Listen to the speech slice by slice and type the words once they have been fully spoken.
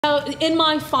In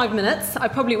my 5 minutes, I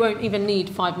probably won't even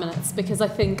need 5 minutes because I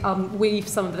think weave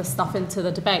some of this stuff into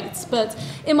the debates. But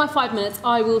in my 5 minutes,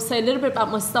 I will say a little bit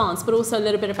about my stance, but also a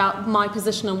little bit about my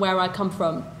position and where I come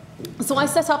from. So I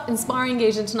set up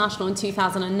InspirEngage International in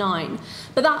 2009,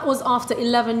 but that was after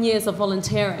 11 years of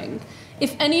volunteering.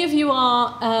 If any of you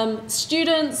are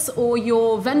students or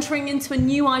you're venturing into a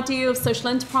new idea of social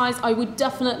enterprise, I would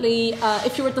definitely,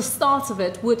 if you're at the start of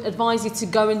it, would advise you to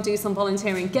go and do some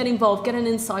volunteering, get involved, get an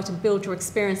insight and build your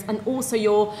experience and also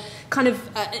your kind of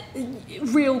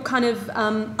real kind of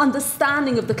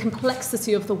understanding of the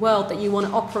complexity of the world that you want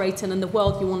to operate in and the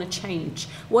world you want to change,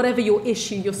 whatever your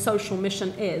issue, your social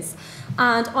mission is.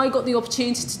 And I got the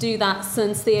opportunity to do that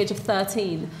since the age of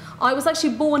 13. I was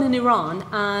actually born in Iran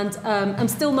and I'm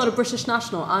still not a British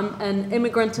national. I'm an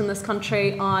immigrant in this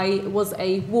country. I was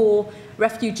a war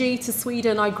refugee to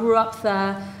Sweden. I grew up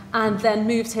there and then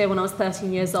moved here when I was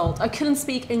 13 years old. I couldn't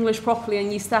speak English properly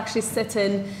and used to actually sit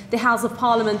in the House of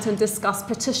Parliament and discuss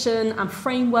petition and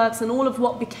frameworks and all of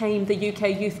what became the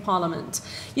UK Youth Parliament.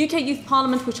 UK Youth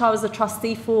Parliament, which I was a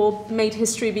trustee for, made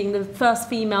history being the first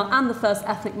female and the first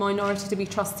ethnic minority to be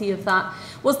trustee of that,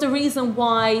 was the reason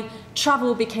why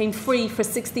travel became free for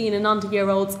 16 and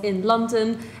under-year-olds in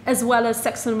London, as well as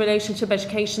sex and relationship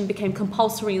education became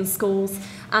compulsory in schools,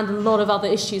 and a lot of other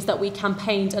issues that we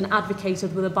campaigned and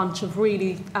advocated with a bunch of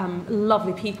really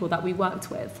lovely people that we worked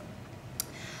with.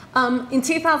 In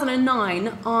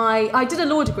 2009, I did a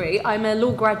law degree. I'm a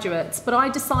law graduate, but I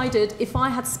decided if I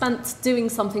had spent doing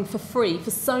something for free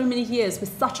for so many years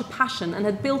with such a passion and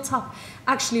had built up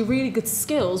actually really good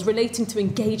skills relating to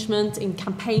engagement, in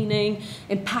campaigning,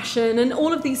 in passion, and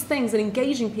all of these things, and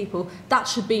engaging people, that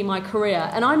should be my career.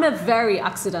 And I'm a very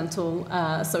accidental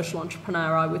social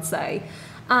entrepreneur, I would say.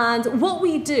 And what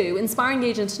we do,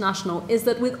 InspirEngage International, is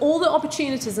that with all the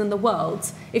opportunities in the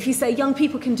world, if you say young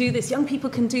people can do this, young people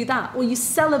can do that, or you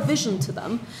sell a vision to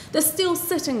them, they're still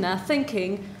sitting there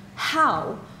thinking,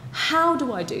 how? How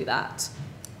do I do that?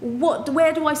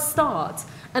 Where do I start?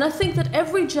 And I think that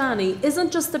every journey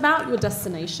isn't just about your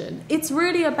destination. It's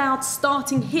really about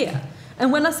starting here. And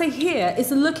when I say here,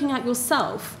 it's looking at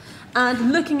yourself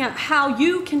and looking at how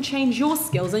you can change your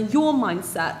skills and your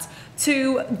mindset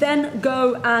to then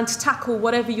go and tackle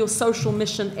whatever your social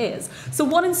mission is. So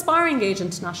what InspirEngage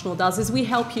International does is we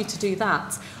help you to do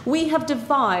that. We have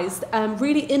devised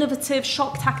really innovative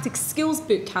shock tactic skills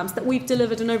boot camps that we've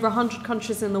delivered in over 100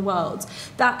 countries in the world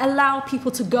that allow people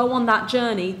to go on that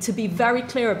journey to be very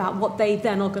clear about what they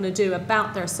then are going to do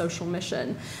about their social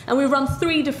mission. And we run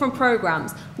 3 different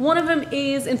programs. One of them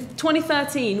is in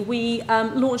 2013, we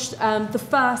launched the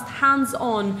first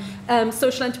hands-on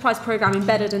social enterprise program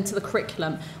embedded into the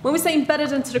curriculum. When we say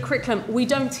embedded into the curriculum, we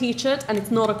don't teach it and it's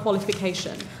not a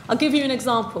qualification. I'll give you an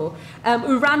example.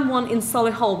 We ran one in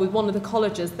Solihull with one of the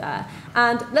colleges there.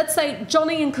 And let's say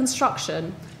Johnny in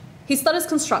construction, he studies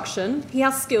construction, he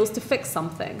has skills to fix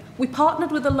something. We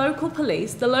partnered with the local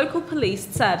police. The local police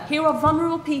said, here are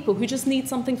vulnerable people who just need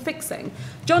something fixing.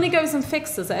 Johnny goes and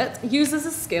fixes it, uses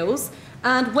his skills,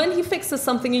 and when he fixes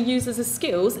something and uses his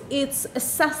skills, it's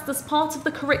assessed as part of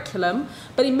the curriculum,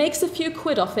 but he makes a few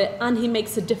quid off it and he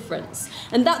makes a difference.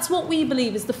 And that's what we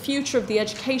believe is the future of the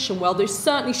education world. There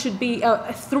certainly should be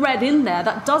a thread in there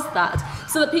that does that,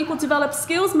 so that people develop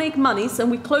skills, make money, so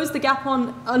we close the gap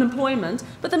on unemployment,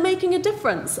 but they're making a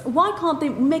difference. Why can't they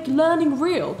make learning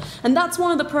real? And that's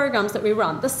one of the programs that we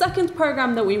run. The second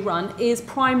program that we run is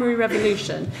Primary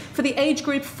Revolution for the age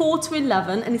group 4 to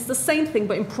 11, and it's the same thing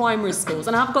but in primary school.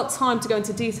 And I haven't got time to go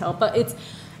into detail, but it's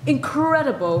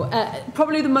incredible,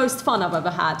 probably the most fun I've ever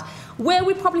had. Where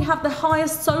we probably have the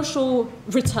highest social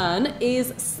return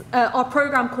is our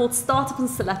program called Startup and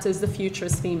Stilettos, The Future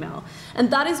is Female.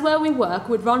 And that is where we work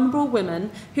with vulnerable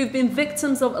women who've been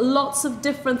victims of lots of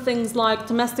different things like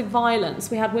domestic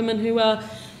violence. We had women who were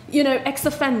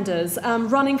ex-offenders,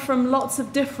 running from lots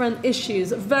of different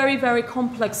issues, very, very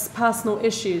complex personal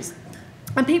issues.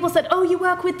 And people said, oh, you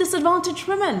work with disadvantaged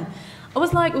women. I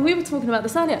was like, we were talking about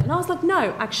this earlier, and I was like,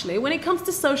 no, actually, when it comes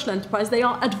to social enterprise, they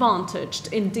are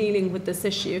advantaged in dealing with this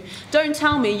issue. Don't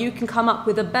tell me you can come up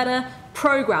with a better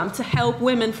program to help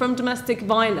women from domestic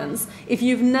violence if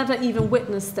you've never even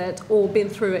witnessed it or been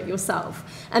through it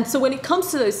yourself. And so when it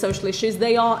comes to those social issues,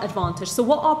 they are advantaged. So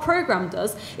what our program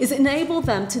does is enable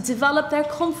them to develop their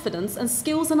confidence and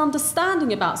skills and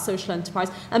understanding about social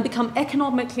enterprise and become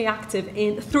economically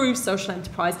active through social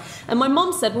enterprise. And my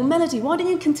mom said, well, Melody, why don't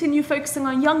you continue focusing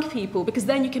on young people, because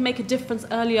then you can make a difference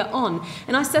earlier on.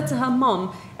 And I said to her,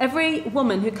 Mom, every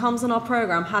woman who comes on our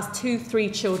program has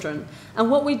 2-3 children.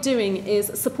 And what we're doing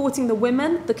is supporting the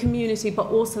women, the community, but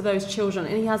also those children.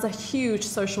 And he has a huge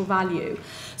social value.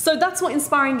 So that's what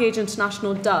InspirEngage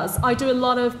International does. I do a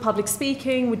lot of public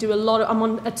speaking. We do a lot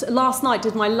of, last night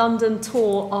did my London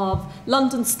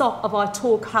stop of our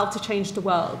talk, How to Change the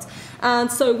World.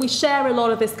 And so we share a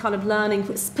lot of this kind of learning,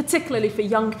 particularly for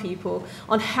young people,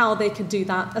 on how they could do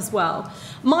that as well.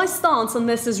 My stance on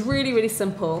this is really, really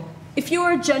simple. If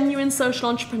you're a genuine social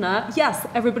entrepreneur, yes,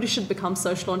 everybody should become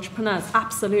social entrepreneurs,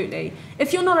 absolutely.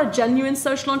 If you're not a genuine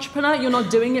social entrepreneur, you're not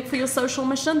doing it for your social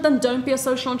mission, then don't be a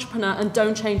social entrepreneur and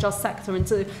don't change our sector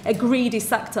into a greedy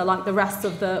sector like the rest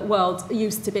of the world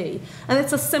used to be. And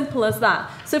it's as simple as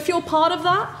that. So if you're part of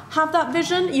that, have that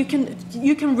vision, you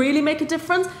can really make a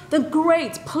difference, then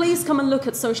great. Please come and look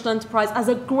at social enterprise as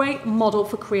a great model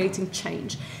for creating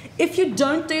change. If you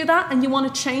don't do that and you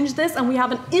want to change this, and we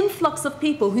have an influx of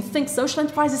people who think social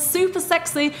enterprise is super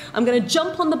sexy, I'm going to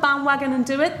jump on the bandwagon and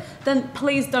do it, then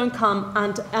please don't come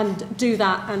and do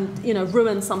that and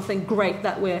ruin something great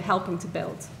that we're helping to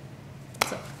build.